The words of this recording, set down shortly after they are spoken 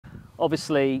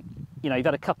Obviously, you know, you've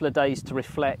had a couple of days to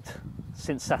reflect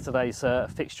since Saturday's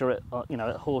fixture at,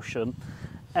 at Horsham.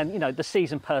 And, you know, the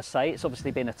season per se, it's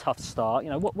obviously been a tough start. You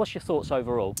know, what's your thoughts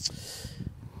overall?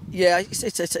 Yeah,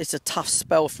 it's a tough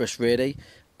spell for us, really.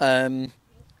 I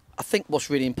think what's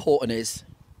really important is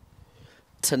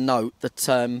to note that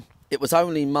it was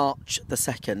only March the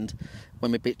 2nd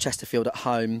when we beat Chesterfield at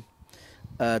home,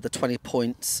 the 20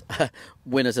 points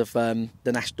winners of the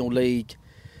National League.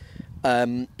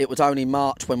 It was only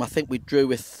March when I think we drew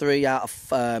with 3 out of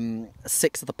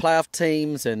 6 of the playoff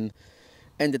teams and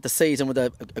ended the season with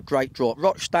a great draw at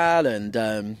Rochdale.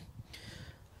 And,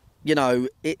 you know,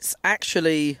 it's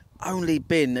actually only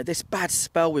been, this bad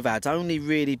spell we've had, only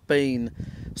really been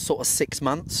sort of 6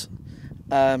 months.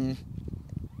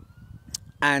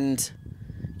 And,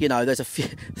 you know, there's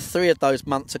 3 of those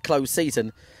months are closed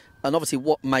season. And obviously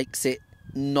what makes it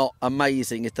not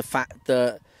amazing is the fact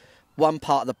that one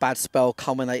part of the bad spell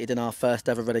culminated in our first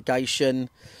ever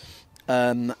relegation,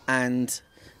 and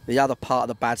the other part of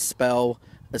the bad spell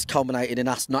has culminated in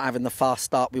us not having the fast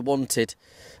start we wanted,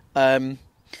 and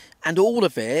all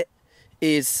of it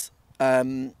is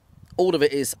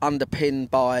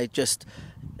underpinned by just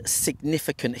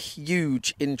significant,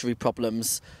 huge injury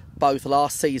problems, both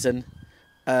last season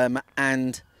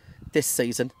and this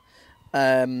season.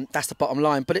 That's the bottom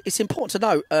line. But it's important to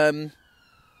note,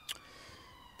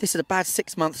 this is a bad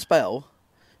 6-month spell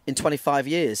in 25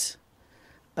 years.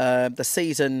 The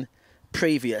season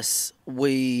previous,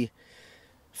 we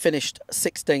finished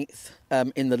 16th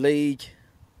in the league,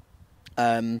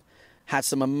 had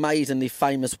some amazingly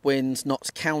famous wins.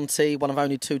 Notts County, one of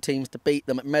only 2 teams to beat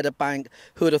them at Meadowbank.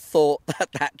 Who would have thought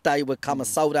that day would come, a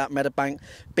sold-out Meadowbank,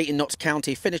 beating Notts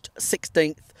County. Finished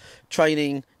 16th,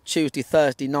 training Tuesday,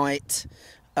 Thursday night.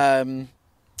 So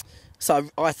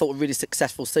I thought a really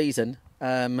successful season.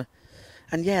 And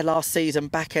yeah, last season,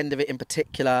 back end of it in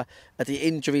particular, the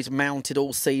injuries mounted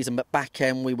all season, but back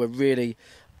end we were really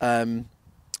done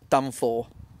for.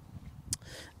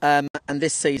 And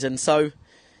this season, so,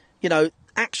 you know,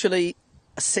 actually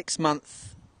a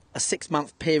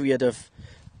 6-month period of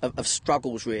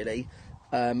struggles really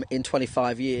in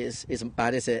 25 years isn't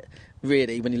bad, is it?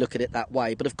 Really, when you look at it that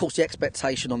way. But of course, the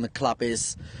expectation on the club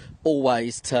is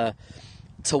always to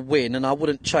win, and I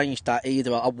wouldn't change that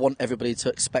either. I want everybody to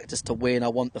expect us to win. I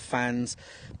want the fans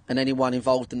and anyone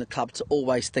involved in the club to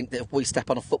always think that if we step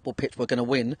on a football pitch, we're going to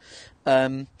win.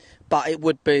 But it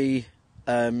would be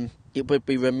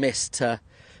remiss to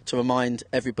remind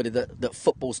everybody that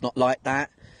football's not like that.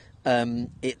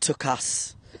 It took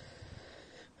us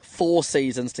 4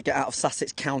 seasons to get out of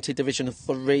Sussex County Division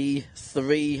 3,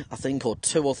 I think, or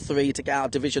 2 or 3 to get out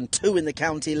of Division 2 in the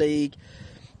County League.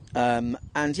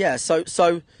 And yeah, so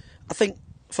I think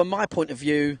from my point of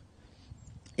view,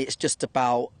 it's just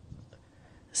about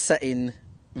setting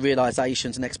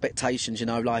realisations and expectations, you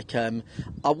know, like I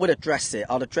would address it.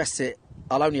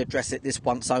 I'll only address it this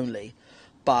once only,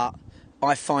 but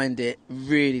I find it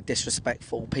really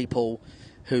disrespectful, people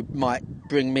who might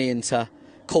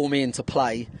call me into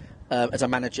play as a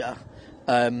manager.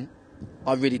 I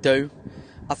really do.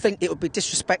 I think it would be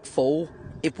disrespectful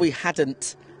if we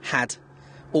hadn't had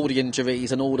all the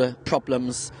injuries and all the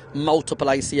problems, multiple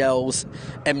ACLs,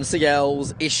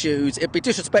 MCLs, issues. It'd be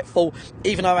disrespectful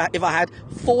even though if I had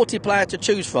 40 players to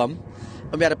choose from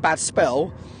and we had a bad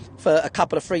spell for a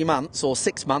couple of 3 months or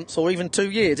 6 months or even 2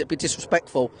 years, it'd be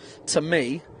disrespectful to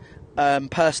me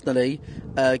personally,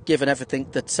 given everything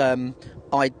that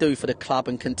I do for the club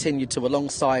and continue to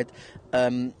alongside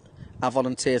our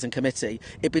volunteers and committee.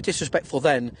 It'd be disrespectful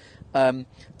then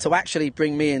to actually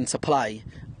bring me into play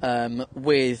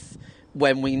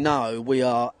when we know we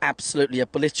are absolutely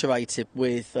obliterated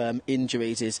with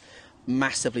injuries is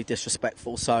massively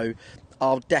disrespectful. So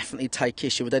I'll definitely take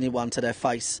issue with anyone to their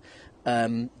face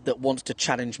that wants to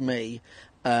challenge me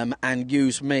and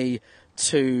use me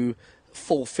to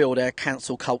fulfil their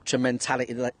cancel culture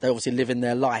mentality that they obviously live in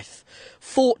their life.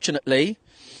 Fortunately,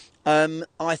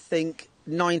 I think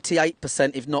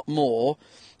 98%, if not more,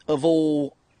 of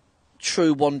all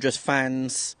true Wanderers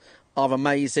fans are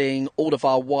amazing. All of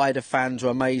our wider fans are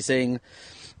amazing.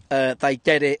 They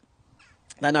get it.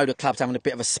 They know the club's having a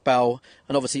bit of a spell,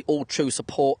 and obviously all true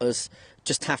supporters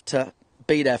just have to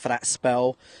be there for that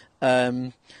spell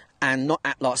and not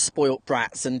act like spoilt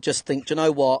brats and just think, do you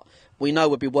know what? We know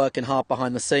we'll be working hard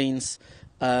behind the scenes.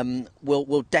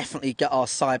 We'll definitely get our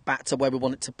side back to where we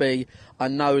want it to be. I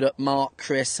know that Mark,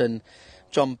 Chris and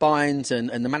John Bynes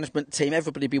and the management team,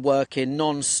 everybody be working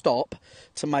non-stop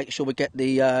to make sure we get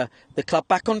the club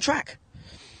back on track.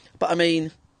 But I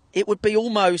mean, it would be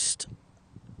almost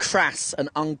crass and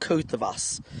uncouth of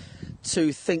us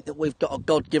to think that we've got a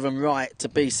God-given right to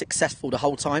be successful the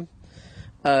whole time.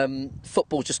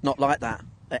 Football's just not like that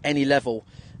at any level,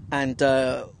 and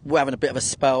we're having a bit of a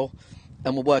spell,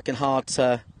 and we're working hard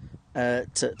to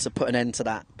put an end to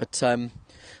that. But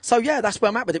so yeah, that's where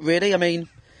I'm at with it, really. I mean,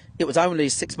 it was only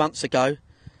 6 months ago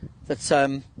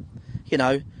that you know,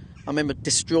 I remember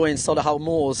destroying Solihull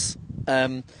Moors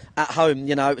at home.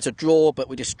 You know, it was a draw, but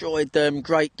we destroyed them.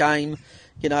 Great game.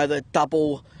 You know, the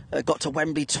double, got to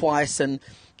Wembley twice, and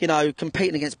you know,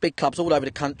 competing against big clubs all over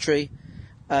the country.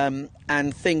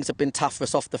 And things have been tough for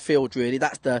us off the field, really.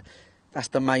 That's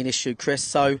the main issue, Chris.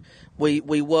 So we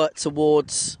work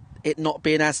towards it not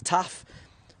being as tough.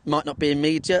 Might not be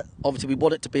immediate. Obviously, we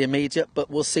want it to be immediate, but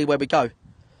we'll see where we go.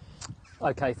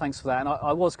 Okay, thanks for that. And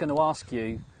I was going to ask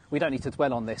you, we don't need to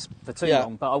dwell on this for too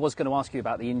long, but I was going to ask you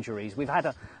about the injuries. We've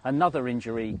had another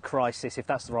injury crisis, if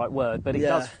that's the right word, but it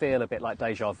does feel a bit like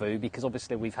deja vu, because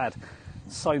obviously we've had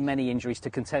so many injuries to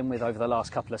contend with over the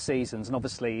last couple of seasons, and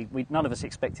obviously none of us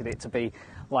expected it to be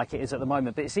like it is at the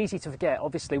moment. But it's easy to forget,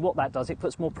 obviously, what that does. It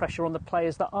puts more pressure on the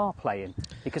players that are playing,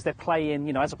 because they're playing,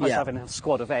 you know, as opposed to having a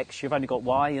squad of X, you've only got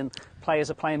Y, and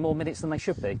players are playing more minutes than they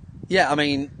should be. Yeah, I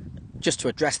mean, just to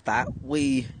address that,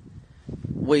 we've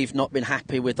not been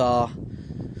happy with our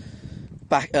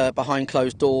behind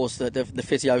closed doors, the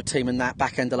physio team, and that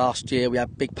back end of last year. We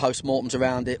had big post-mortems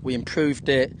around it. We improved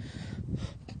it,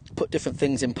 put different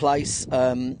things in place.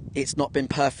 It's not been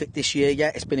perfect this year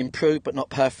yet. It's been improved, but not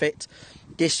perfect.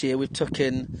 This year we've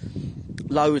taken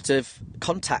loads of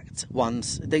contact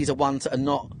ones. These are ones that are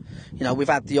not, you know, we've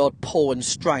had the odd pull and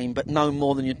strain, but no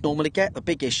more than you'd normally get. The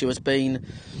big issue has been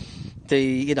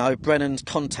you know, Brennan's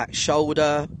contact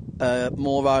shoulder,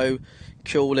 Morrow,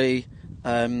 Cooley,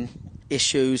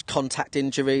 issues, contact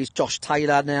injuries. Josh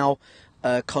Taylor now,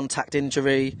 contact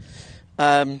injury.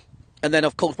 And then,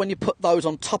 of course, when you put those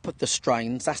on top of the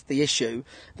strains, that's the issue.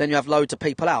 Then you have loads of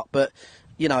people out. But,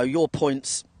 you know, your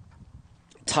point's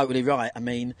totally right. I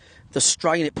mean, the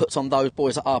strain it puts on those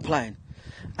boys that are playing.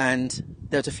 And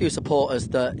there's a few supporters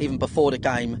that, even before the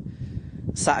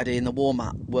game Saturday in the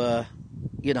warm-up, were,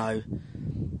 you know,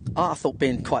 I thought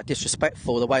being quite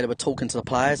disrespectful the way they were talking to the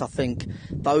players. I think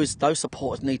those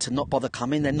supporters need to not bother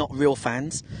coming. They're not real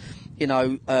fans. You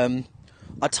know,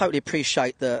 I totally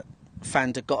appreciate that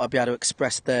fans have got to be able to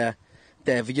express their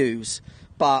views,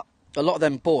 but a lot of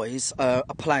them boys are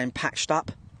playing patched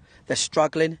up. They're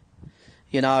struggling.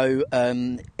 You know,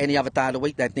 any other day of the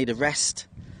week they'd need a rest.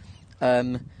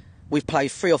 We've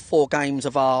played 3 or 4 games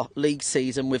of our league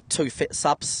season with 2 fit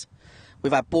subs.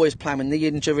 We've had boys playing with knee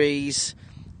injuries.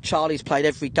 Charlie's played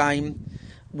every game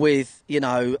with, you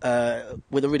know,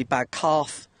 with a really bad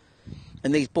calf.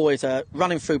 And these boys are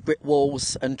running through brick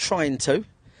walls and trying to.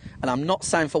 And I'm not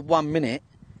saying for 1 minute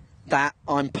that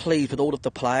I'm pleased with all of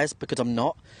the players, because I'm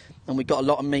not. And we've got a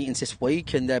lot of meetings this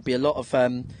week, and there'll be a lot of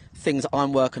things that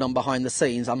I'm working on behind the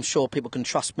scenes. I'm sure people can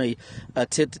trust me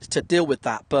to deal with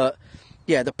that. But,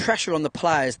 yeah, the pressure on the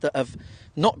players that have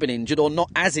not been injured or not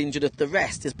as injured as the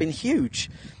rest has been huge.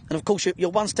 And of course you're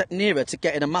one step nearer to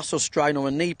getting a muscle strain or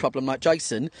a knee problem like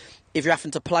Jason if you're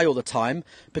having to play all the time,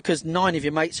 because 9 of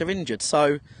your mates are injured.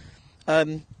 So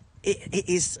it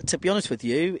is, to be honest with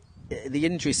you, the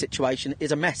injury situation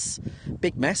is a mess,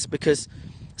 big mess, because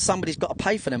somebody's got to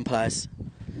pay for them players.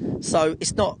 So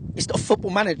it's not a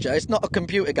football manager, it's not a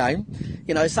computer game.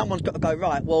 You know, someone's got to go,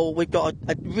 right, well, we've got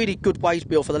a really good wage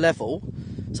bill for the level.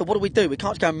 So what do? We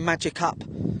can't just go and magic up,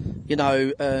 you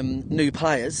know, new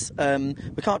players.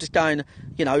 We can't just go and,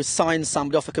 you know, sign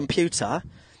somebody off a computer.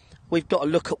 We've got to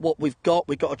look at what we've got.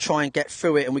 We've got to try and get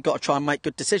through it, and we've got to try and make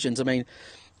good decisions. I mean,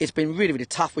 it's been really, really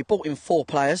tough. We brought in 4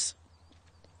 players.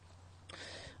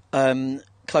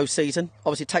 Close season.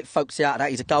 Obviously, take Folksy out of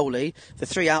that. He's a goalie. The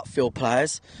 3 outfield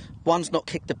players. One's not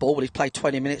kicked the ball, but he's played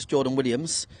 20 minutes, Jordan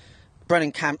Williams.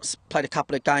 Brennan Camp's played a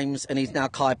couple of games, and he's now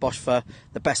Kai Bosch for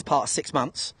the best part of 6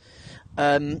 months.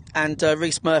 And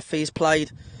Reece Murphy's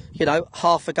played, you know,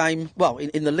 half a game. Well,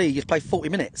 in the league, he's played 40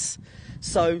 minutes.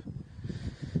 So,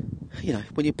 you know,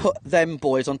 when you put them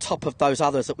boys on top of those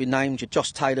others that we named, your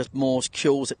Josh Taylors, Moores,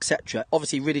 Kules, etc.,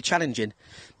 obviously really challenging.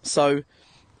 So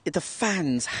the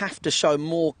fans have to show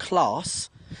more class.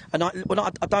 And I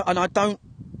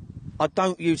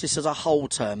don't use this as a whole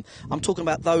term. I'm talking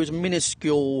about those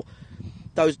minuscule,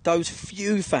 those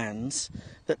few fans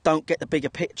that don't get the bigger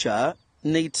picture,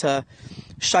 need to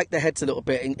shake their heads a little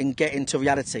bit and get into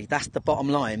reality. That's the bottom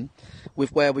line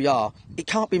with where we are. It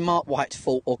can't be Marc White's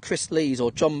fault, or Chris Lee's,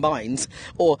 or John Bynes,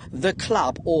 or the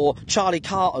club, or Charlie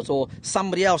Carter's, or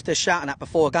somebody else they're shouting at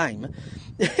before a game.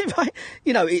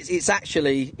 You know,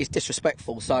 it's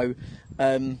disrespectful. So,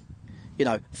 you You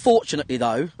know, fortunately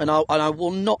though, and I will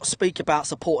not speak about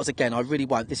supporters again, I really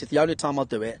won't. This is the only time I'll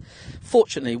do it.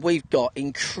 Fortunately, we've got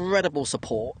incredible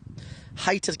support.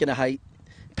 Haters going to hate.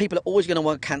 People are always going to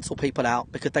want to cancel people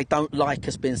out because they don't like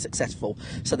us being successful.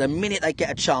 So the minute they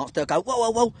get a chance, they'll go, whoa, whoa,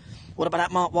 whoa, what about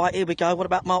that Marc White? Here we go. What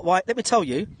about Marc White? Let me tell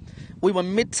you, we were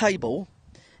mid-table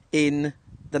in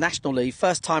the National League,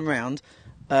 first time round,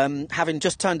 having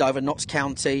just turned over Notts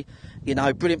County, you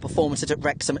know, brilliant performances at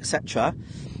Wrexham, etc.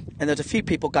 And there's a few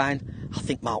people going, I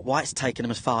think Marc White's taken them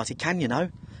as far as he can, you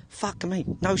know. Fuck me.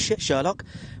 No shit, Sherlock.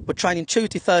 We're training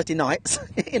Tuesday, Thursday nights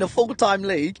in a full-time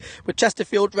league with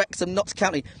Chesterfield, Wrexham, Notts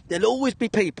County. There'll always be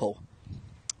people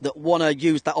that want to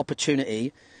use that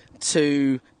opportunity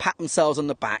to pat themselves on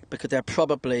the back because they're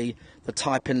probably the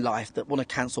type in life that want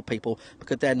to cancel people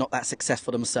because they're not that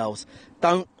successful themselves.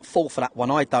 Don't fall for that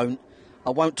one. I don't. I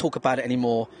won't talk about it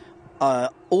anymore.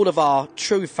 All of our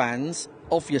true fans,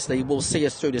 obviously, will see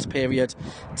us through this period.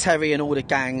 Terry and all the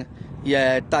gang,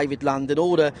 yeah, David London,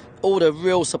 all the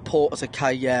real supporters,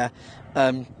 okay, yeah.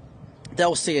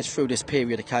 They'll see us through this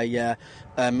period, okay, yeah.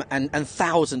 And there's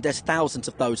thousands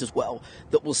of those as well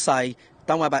that will say,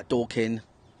 don't worry about Dorking,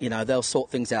 you know, they'll sort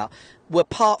things out. We're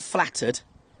part flattered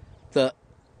that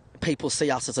people see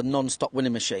us as a non-stop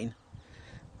winning machine.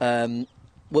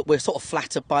 We're sort of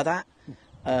flattered by that,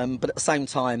 but at the same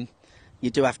time, you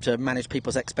do have to manage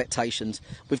people's expectations.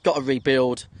 We've got to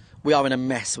rebuild. We are in a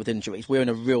mess with injuries. We're in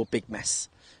a real big mess.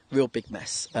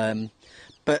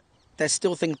 But there's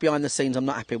still things behind the scenes I'm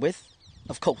not happy with,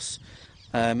 of course.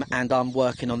 And I'm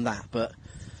working on that. But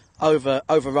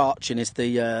overarching is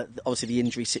obviously the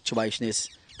injury situation is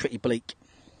pretty bleak.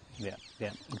 Yeah,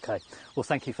 okay. Well,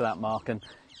 thank you for that, Mark. And,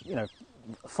 you know,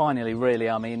 finally, really,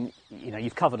 I mean, you know,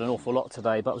 you've covered an awful lot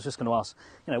today, but I was just going to ask,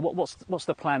 you know, what's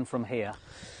the plan from here?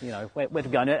 You know, where do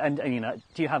we go? And, you know,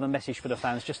 do you have a message for the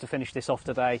fans just to finish this off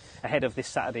today ahead of this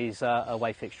Saturday's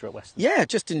away fixture at Western? Yeah,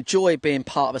 just enjoy being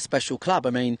part of a special club.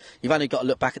 I mean, you've only got to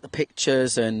look back at the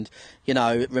pictures and, you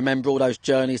know, remember all those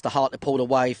journeys, the Hartlepool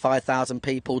away, 5,000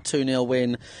 people, 2-0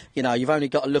 win. You know, you've only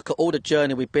got to look at all the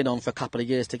journey we've been on for a couple of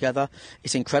years together.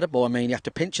 It's incredible. I mean, you have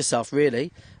to pinch yourself,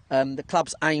 really. The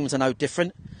club's aims are no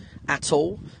different at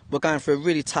all. We're going through a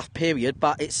really tough period,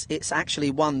 but it's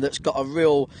actually one that's got a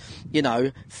real, you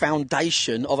know,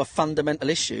 foundation of a fundamental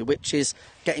issue, which is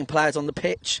getting players on the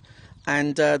pitch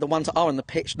and the ones that are on the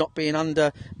pitch not being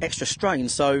under extra strain.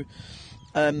 So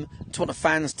to want the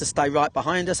fans to stay right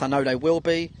behind us, I know they will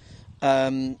be.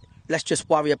 Let's just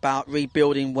worry about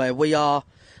rebuilding where we are.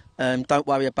 Don't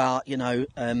worry about, you know,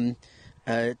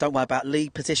 don't worry about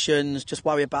league positions. Just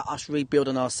worry about us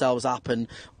rebuilding ourselves up and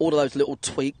all of those little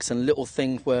tweaks and little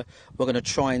things we're going to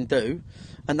try and do.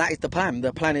 And that is the plan.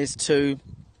 The plan is to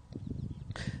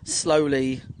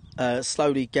slowly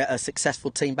get a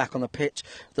successful team back on the pitch,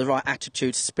 the right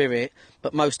attitude, spirit,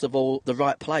 but most of all, the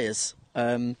right players,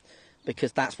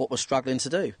 because that's what we're struggling to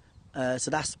do.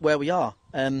 So that's where we are.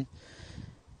 You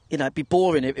know, it'd be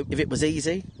boring if it was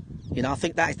easy. You know, I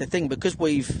think that is the thing, because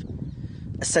we've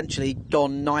essentially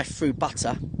gone knife through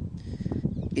butter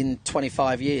in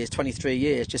 25 years, 23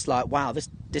 years, just like, wow, this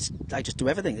they just do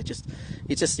everything. It's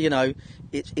just you know,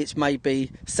 it's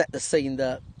maybe set the scene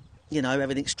that, you know,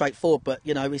 everything's straightforward, but,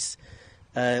 you know, it's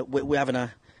we're having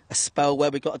a spell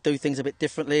where we've got to do things a bit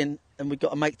differently and we've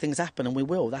got to make things happen, and we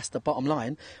will. That's the bottom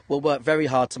line. We'll work very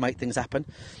hard to make things happen,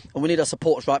 and we need our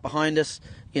supporters right behind us.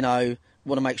 You know, we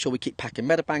want to make sure we keep packing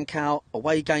Meadowbank out,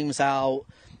 away games out,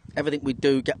 everything we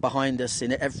do, get behind us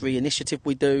in every initiative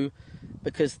we do,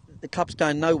 because the club's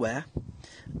going nowhere.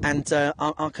 And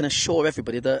I can assure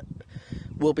everybody that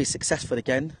we'll be successful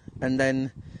again. And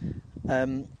then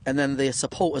the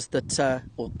supporters that,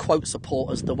 or quote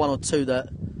supporters, the one or two that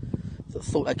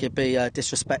thought they could be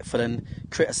disrespectful and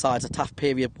criticise a tough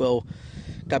period, will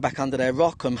go back under their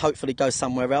rock and hopefully go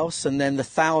somewhere else. And then the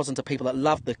thousands of people that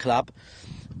love the club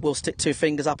will stick two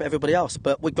fingers up at everybody else.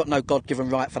 But we've got no God-given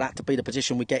right for that to be the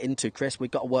position we get into, Chris.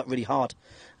 We've got to work really hard,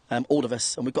 all of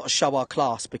us, and we've got to show our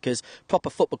class, because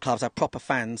proper football clubs have proper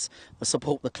fans that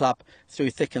support the club through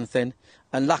thick and thin.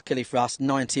 And luckily for us,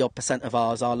 90-odd% of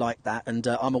ours are like that, and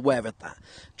I'm aware of that.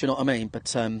 Do you know what I mean?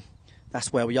 But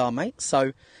that's where we are, mate.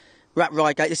 So we're at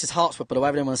Reigate. This is Hartswood, by the way.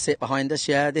 Everyone wants to see it behind us.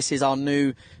 Yeah, this is our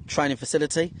new training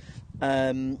facility,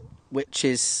 which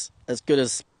is as good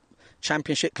as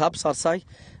Championship clubs, I'd say.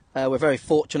 We're very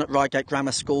fortunate. Reigate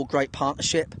Grammar School, great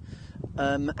partnership,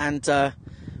 and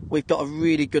we've got a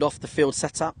really good off-the-field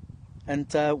setup, and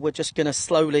we're just going to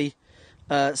slowly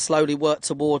work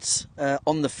towards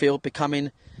on the field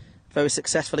becoming very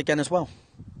successful again as well.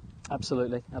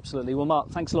 Absolutely. Well,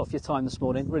 Mark, thanks a lot for your time this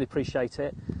morning. Really appreciate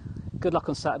it. good luck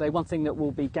on Saturday. One thing that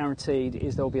will be guaranteed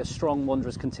is there will be a strong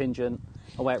Wanderers contingent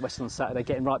away at Western on Saturday,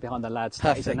 getting right behind the lads.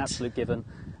 Perfect. That is an absolute given.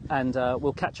 And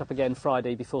we'll catch up again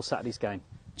Friday before Saturday's game.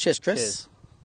 Cheers, Chris. Cheers.